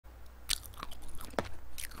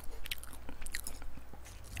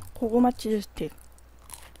고구마 치즈 스틱.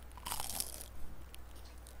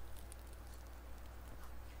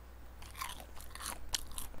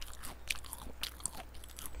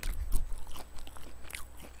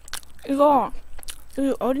 이거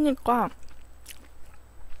어리니까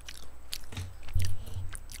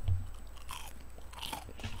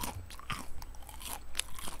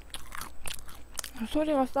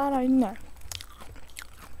소리가 살아있네.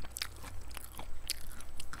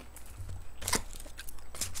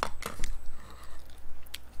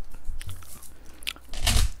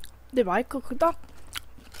 내 마이크 그닥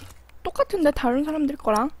똑같은데 다른 사람들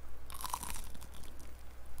거랑?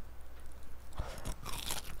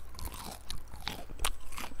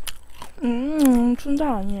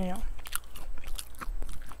 춘자 아니에요.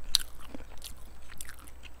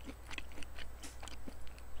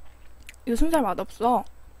 이거 순살 맛없어.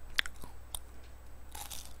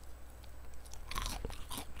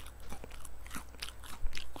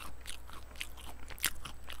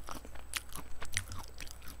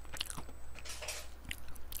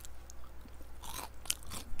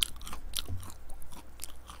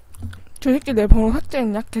 저 새끼 내 번호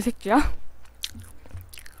삭제했냐? 개새끼야?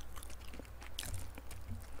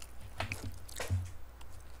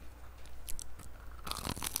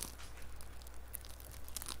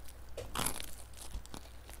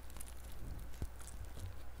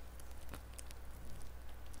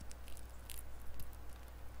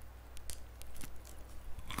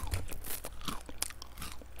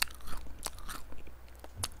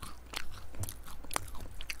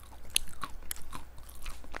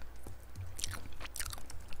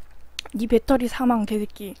 니 배터리 사망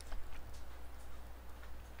개새끼.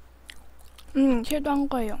 쉐도한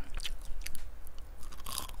거예요.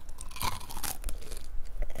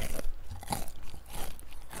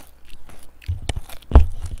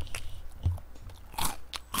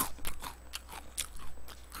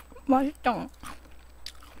 맛있다.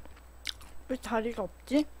 왜 자리가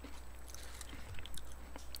없지?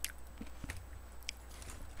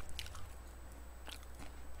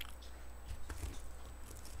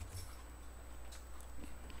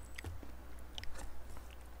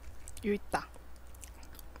 여기 있다.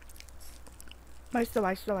 맛있어,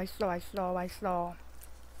 맛있어, 맛있어, 맛있어, 맛있어.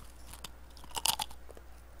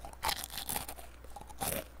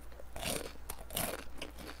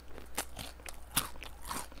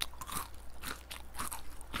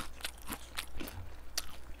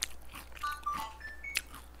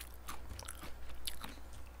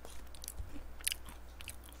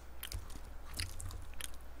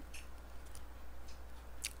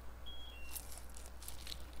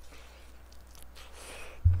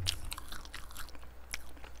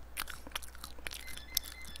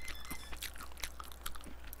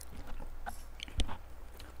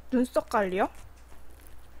 눈썹 관리요?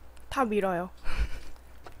 다 밀어요.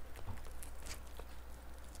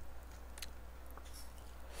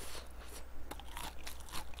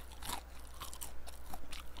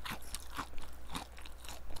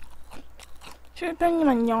 실패님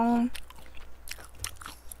안녕.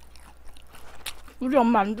 우리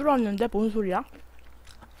엄마 안 들어왔는데 뭔 소리야?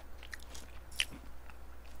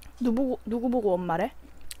 누구 보고 엄마래?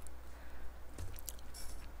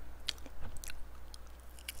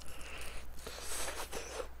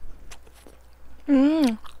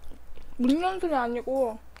 묻는 소리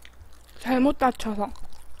아니고 잘못 다쳐서.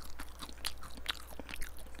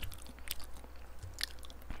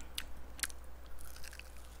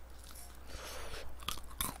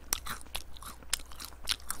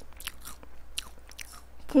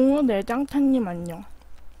 붕어 내장타님 안녕.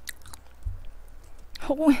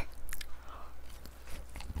 허공에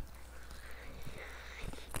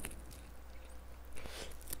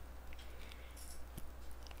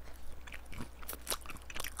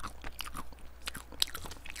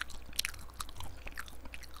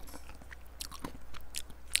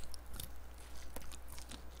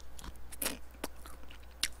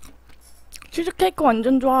치즈케이크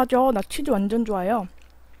완전 좋아하죠. 나 치즈 완전 좋아해요.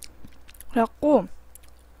 그래갖고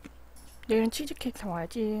내일은 치즈케이크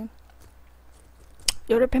사와야지.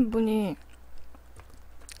 열애 팬분이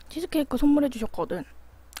치즈케이크 선물해주셨거든.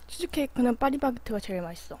 치즈케이크는 파리바게트가 제일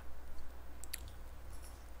맛있어.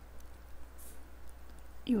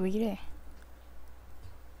 이거 왜 이래?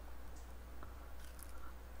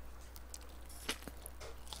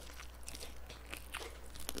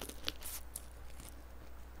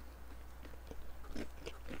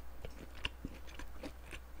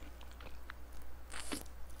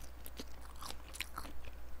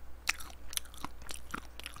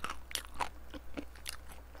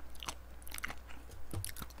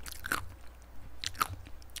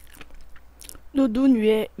 너 눈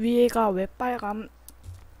위에가 왜 빨감?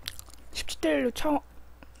 스테일로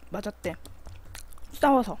맞았대.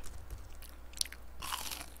 싸워서.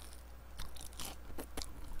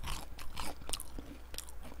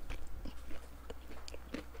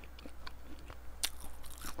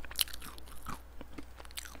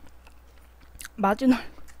 마지노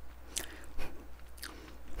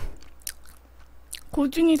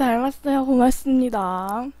고준이 닮았어요.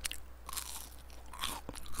 고맙습니다.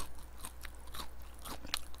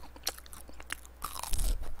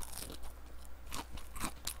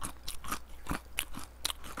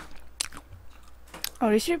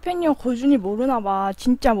 우리 실패녀 고준이 모르나봐.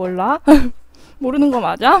 진짜 몰라? 모르는 거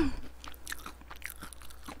맞아?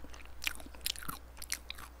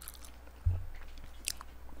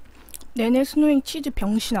 네네 스노윙치즈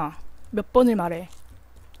병신아. 몇 번을 말해.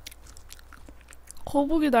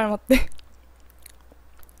 거북이 닮았대.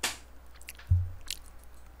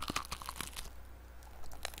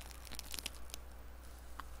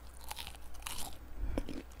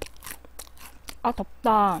 아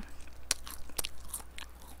덥다.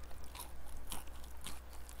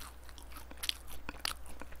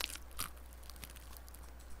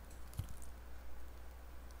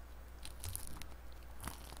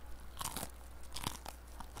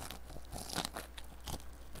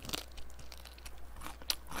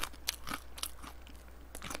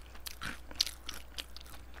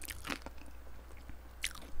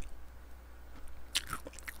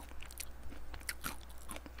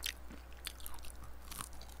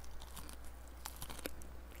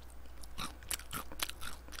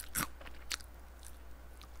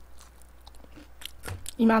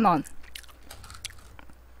 $20,000.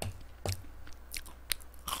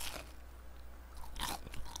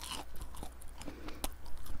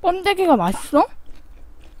 번데기가 맛있어?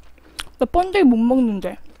 나 번데기 못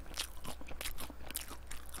먹는데.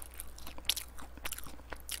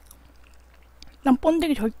 난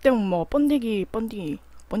번데기 절대 못 먹어. 번데기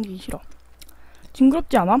싫어.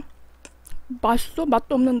 징그럽지 않아? 맛있어?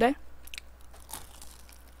 맛도 없는데.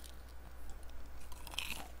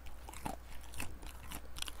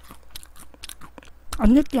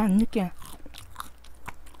 안 느끼해.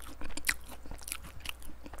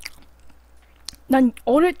 난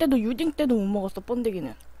어릴 때도 유딩 때도 못 먹었어,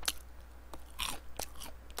 번데기는.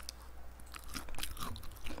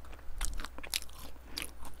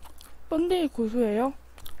 번데기 고소해요?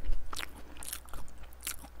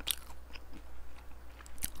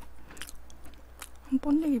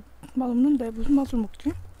 번데기 맛 없는데 무슨 맛을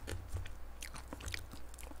먹지?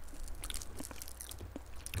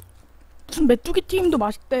 무슨 메뚜기 튀김도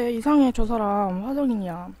맛있대. 이상해, 저 사람.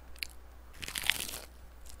 화정인이야.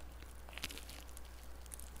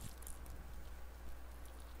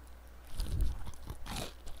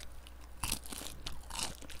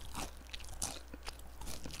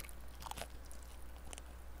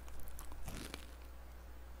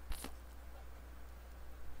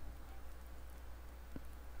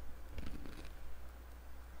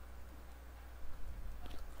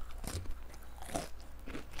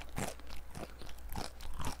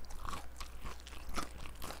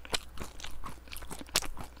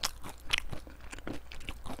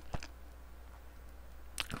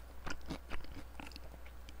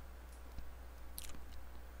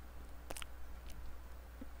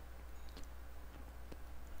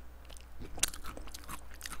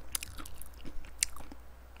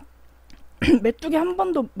 메뚜기 한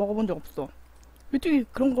번도 먹어본 적 없어. 메뚜기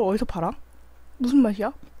그런 거 어디서 팔아? 무슨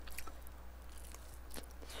맛이야?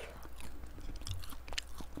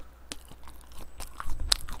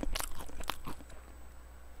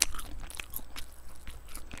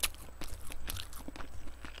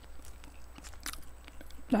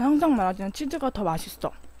 난 항상 말하지만 치즈가 더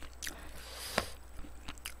맛있어.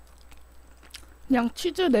 그냥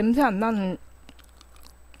치즈 냄새 안 나는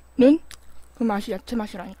그 맛이 야채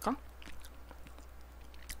맛이라니까.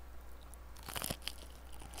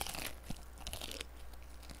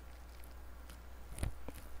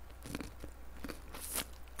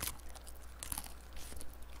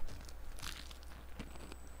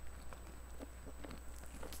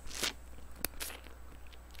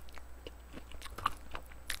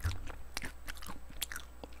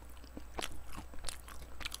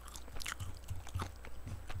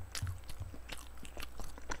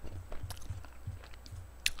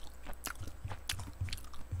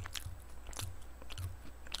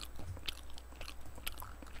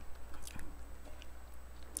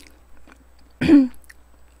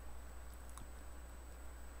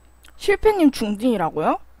 실패님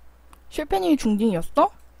중딩이라고요? 실패님이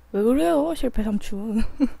중딩이었어? 왜 그래요, 실패 삼촌.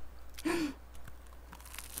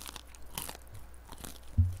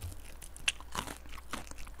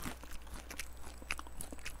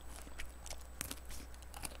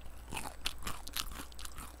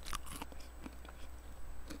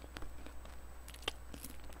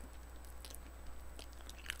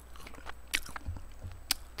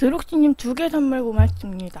 드록시님 2개 선물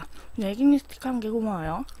고맙습니다. 애기니 스티커 1개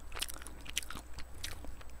고마워요.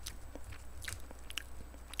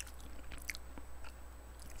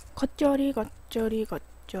 겉절이 겉절이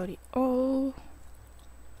겉절이 어우.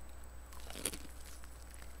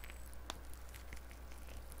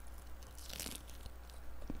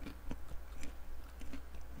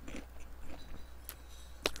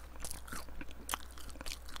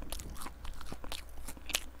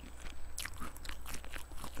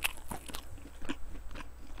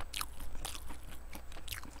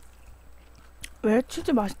 왜 치즈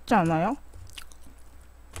맛있지 않아요?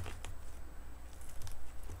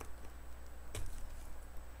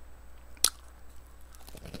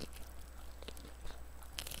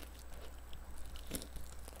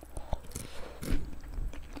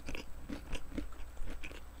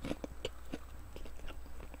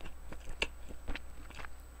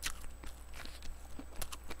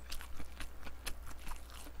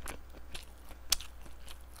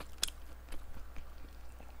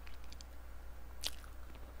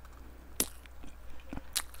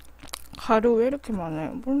 가루 왜 이렇게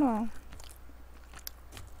많아요? 몰라.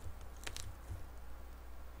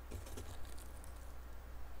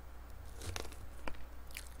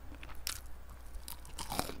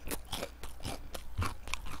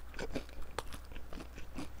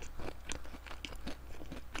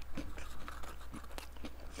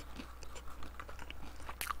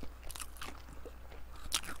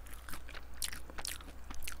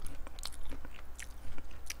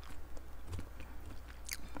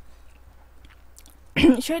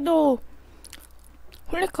 섀도우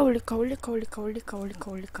홀리카 홀리카 홀리카 홀리카 홀리카 홀리카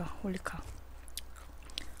홀리카 홀리카.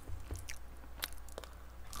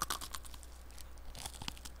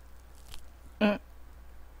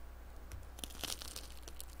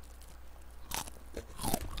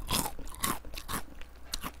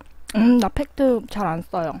 나 팩트 잘 안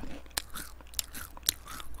써요.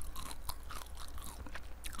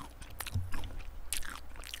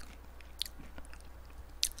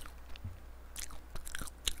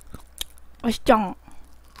 맛있죠?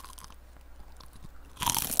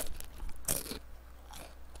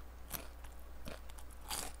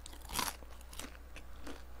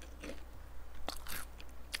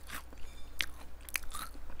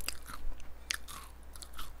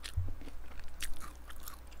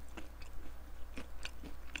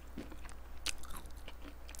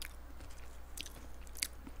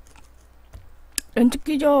 렌즈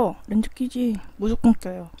끼죠? 렌즈 끼지. 무조건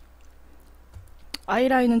껴요.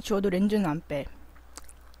 아이라인은 지워도 렌즈는 안 빼.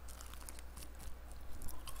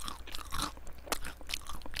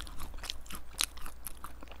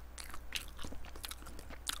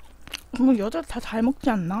 뭐 여자 다 잘 먹지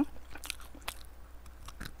않나?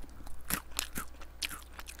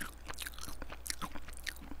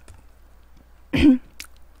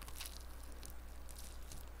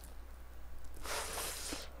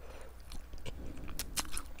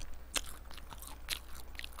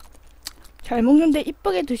 잘 먹는데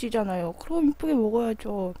이쁘게 드시잖아요. 그럼 이쁘게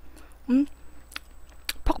먹어야죠. 응?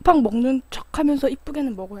 팍팍 먹는 척 하면서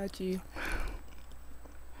이쁘게는 먹어야지.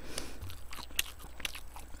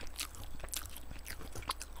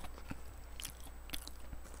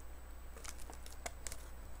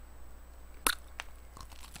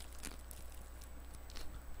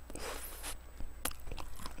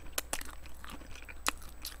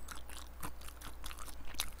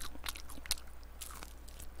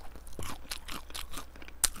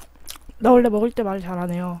 나 원래 먹을 때 말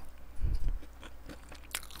잘하네요.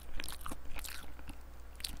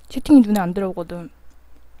 채팅이 눈에 안 들어오거든.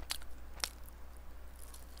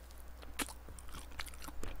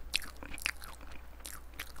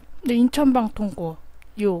 근데 인천방통고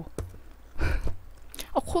요.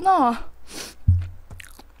 아 코나.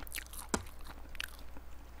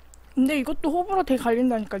 근데 이것도 호불호 되게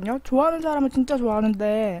갈린다니까요. 좋아하는 사람은 진짜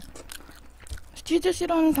좋아하는데 치즈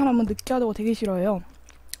싫어하는 사람은 느끼하다고 되게 싫어해요.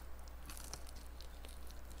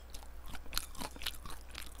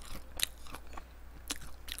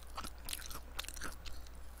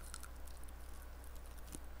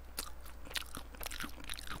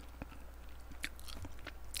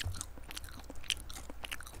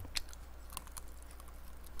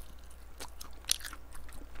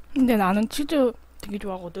 근데 나는 치즈 되게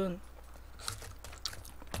좋아하거든.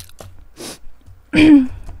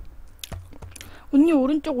 언니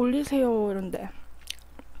오른쪽 올리세요 이런데.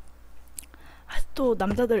 아, 또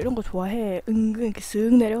남자들 이런 거 좋아해. 은근 이렇게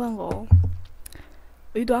쓱 내려간 거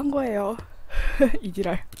의도한 거예요.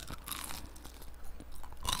 이지랄.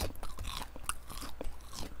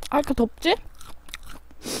 아 이렇게 덥지?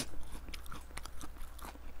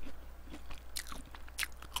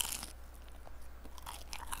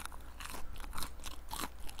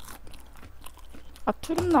 아,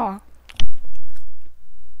 트름 나와.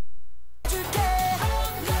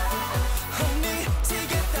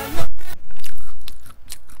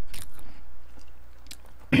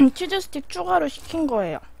 치즈 스틱 추가로 시킨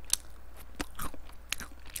거예요.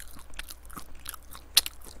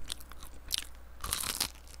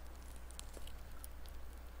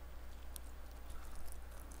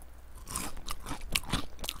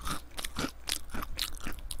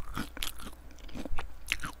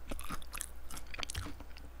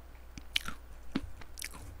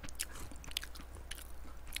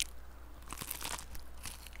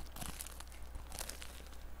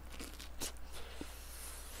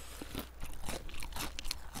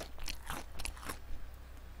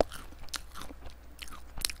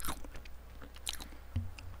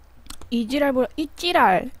 이지랄보다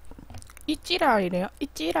이찌랄이래요.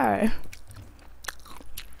 이찌랄.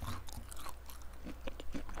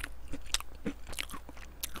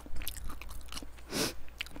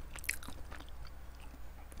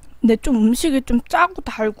 근데 좀 음식이 좀 짜고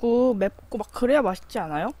달고 맵고 막 그래야 맛있지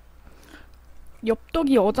않아요?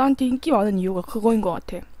 엽떡이 여자한테 인기 많은 이유가 그거인 것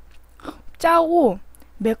같아. 짜고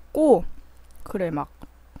맵고 그래 막.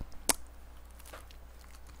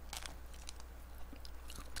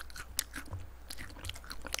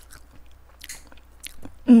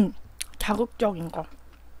 자극적인 거.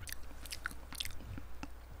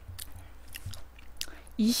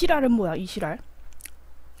 이시랄은 뭐야, 이시랄?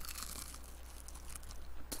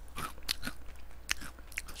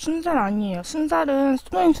 순살 아니에요. 순살은,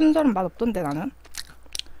 스노잉 순살은 맛없던데, 나는.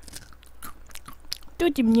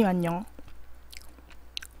 뚜집님 안녕.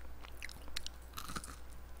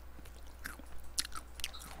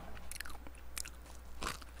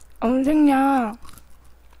 엄생야.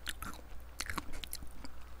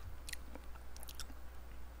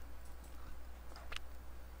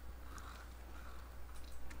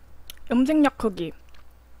 염색약 크기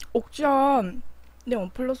옥션 내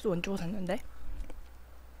원플러스 원 주고 샀는데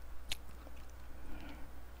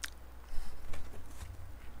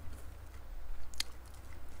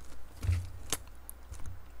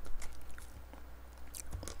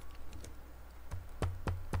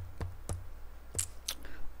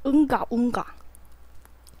응가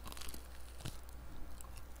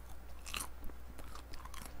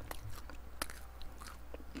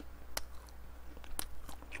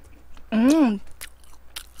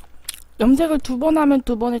염색을 2번 하면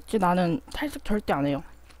 2번 했지. 나는 탈색 절대 안 해요.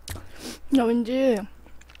 그냥 왠지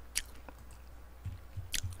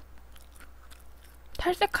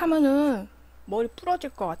탈색하면은 머리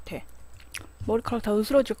부러질 것 같아. 머리카락 다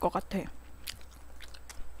으스러질 것 같아.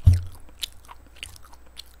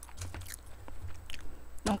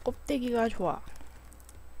 난 껍데기가 좋아.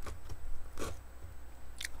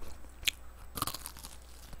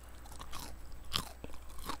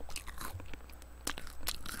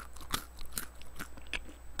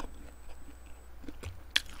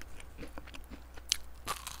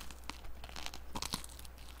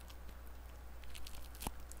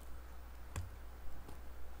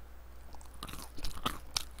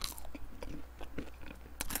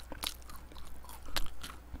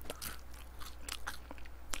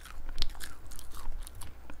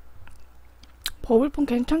 버블폰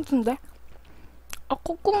괜찮던데? 아,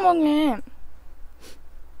 콧구멍에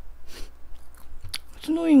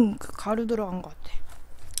스노잉 그 가루 들어간 것 같아.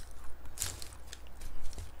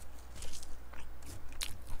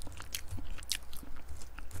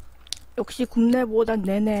 역시 굽내보단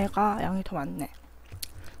내내가 양이 더 많네.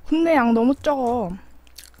 굽내 양 너무 적어.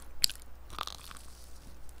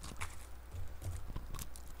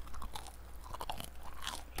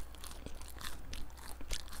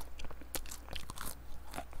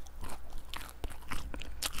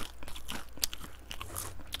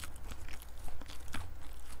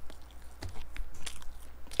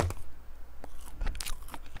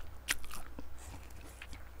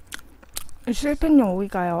 실패님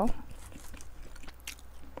오이가요.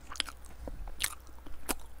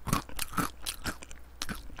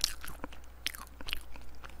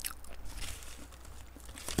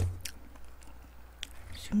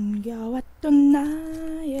 숨겨왔던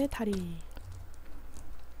나의 다리.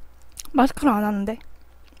 마스카라 안 하는데?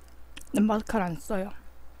 난 마스카라 안 써요.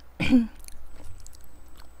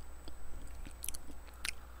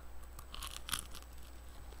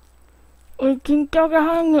 우리 김격의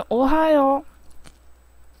하영님 어하요.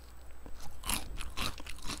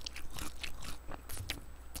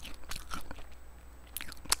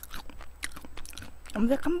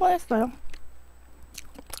 염색 한 번 했어요.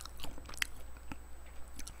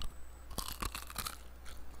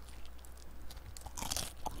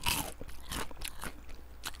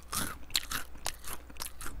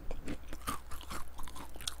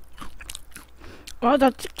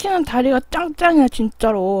 맞아, 치킨은 다리가 짱짱이야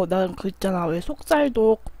진짜로. 난 그 있잖아, 왜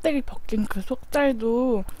속살도 껍데기 벗긴 그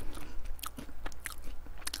속살도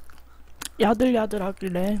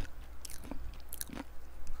야들야들하길래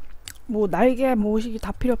뭐 날개 모시기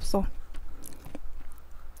다 필요 없어.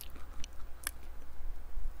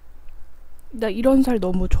 나 이런 살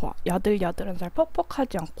너무 좋아. 야들야들한 살,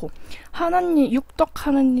 퍽퍽하지 않고. 하나님, 육덕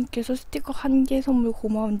하나님께서 스티커 1개 선물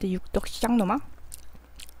고마운데 육덕 시작 놈아?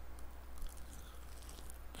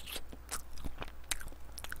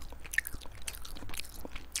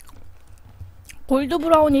 골드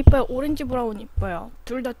브라운 이뻐요? 오렌지 브라운 이뻐요?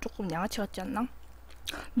 둘 다 조금 양아치 같지 않나?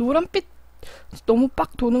 노란빛 너무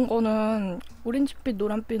빡 도는 거는, 오렌지빛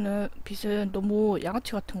빛은 너무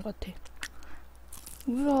양아치 같은 것 같아.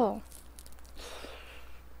 무서워.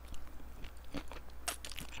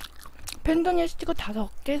 팬더니 스티커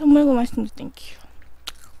 5개 선물 고맙습니다. 땡큐.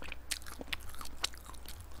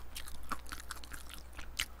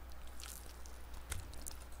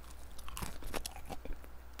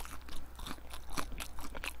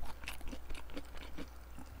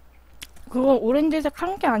 그거 오렌지색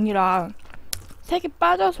한 게 아니라 색이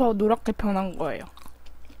빠져서 노랗게 변한 거예요.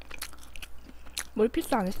 뭘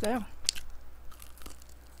필수 안 했어요.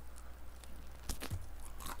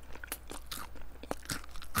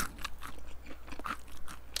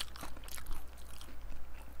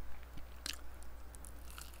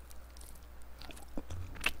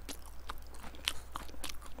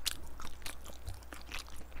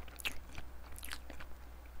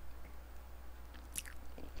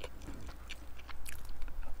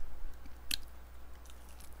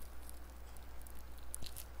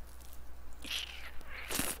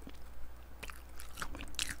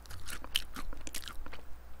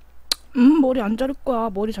 머리 안 자를 거야.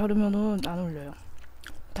 머리 자르면은 안 어울려요.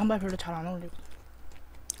 단발 별로 잘 안 어울리고.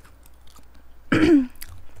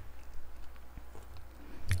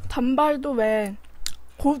 단발도 왜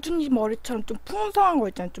고준이 머리처럼 좀 풍성한 거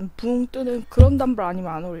있잖아. 좀 붕 뜨는 그런 단발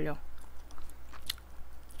아니면 안 어울려.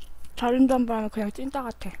 자른 단발 하면 그냥 찐따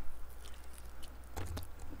같아.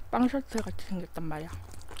 빵 셔츠 같이 생겼단 말이야.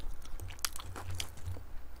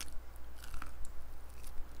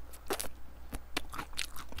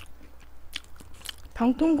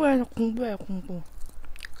 방통구에서 공부해요, 공부.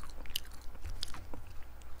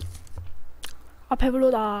 아,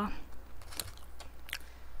 배불러다.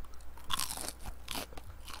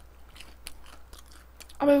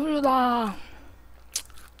 아, 배불러다.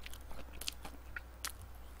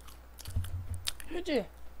 휴지.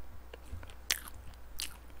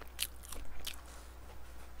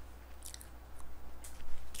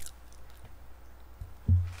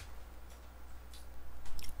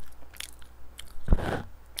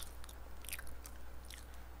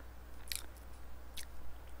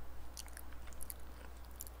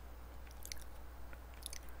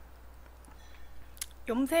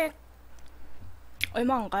 염색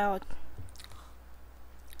얼마 안 가요.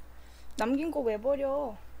 남긴 거 왜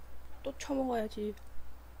버려? 또 처먹어야지.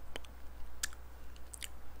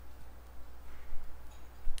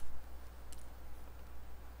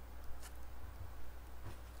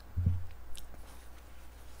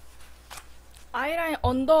 아이라인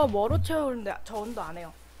언더 뭐로 채우는데 저 언더 안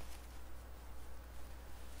해요.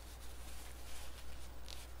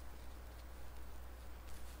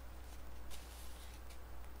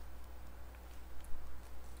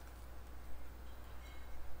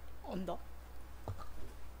 언더?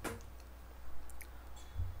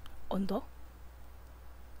 언더?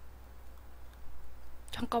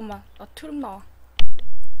 잠깐만, 나 트름 나와.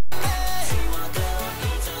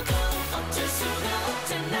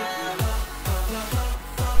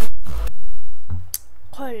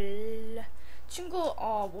 헐. 친구,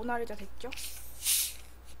 모나리자 됐죠?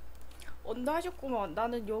 언더 하셨구먼.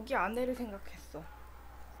 나는 여기 안에를 생각했어.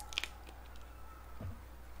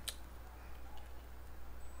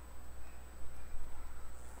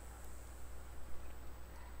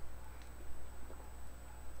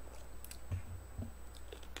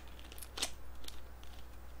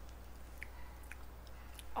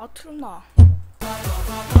 아, 트름 나와.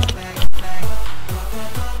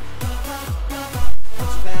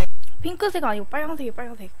 핑크색 아니고 빨간색이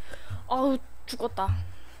빨간색. 아우, 죽었다.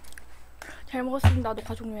 잘 먹었습니다.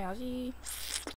 녹화 종료해야지.